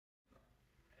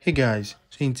Hey guys,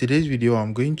 so in today's video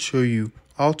I'm going to show you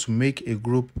how to make a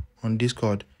group on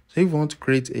Discord. So if you want to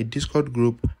create a Discord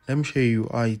group, let me show you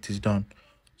how it is done.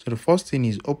 So the first thing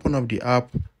is open up the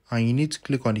app and you need to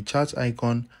click on the chat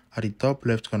icon at the top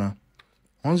left corner.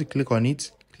 Once you click on it,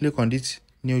 click on this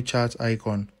new chat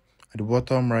icon at the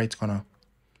bottom right corner.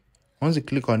 Once you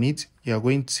click on it, you are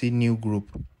going to see new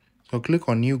group. So click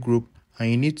on new group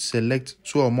and you need to select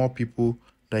 2 or more people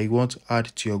that you want to add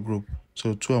to your group.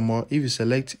 So 2 or more. If you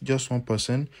select just one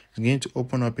person, it's going to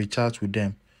open up a chat with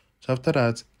them. So after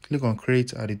that, click on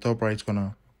create at the top right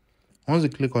corner. Once you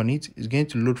click on it, it's going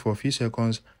to load for a few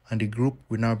seconds and the group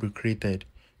will now be created.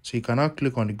 So you can now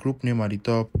click on the group name at the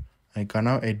top and you can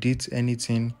now edit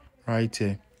anything right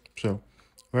here. So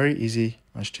very easy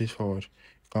and straightforward.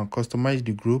 You can customize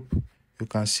the group. You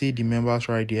can see the members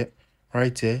right here.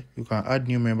 You can add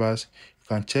new members. You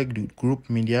can check the group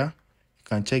media. You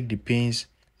can check the pins,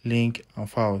 link and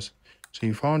files. So if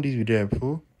you found this video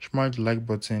helpful, smash the like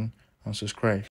button and subscribe.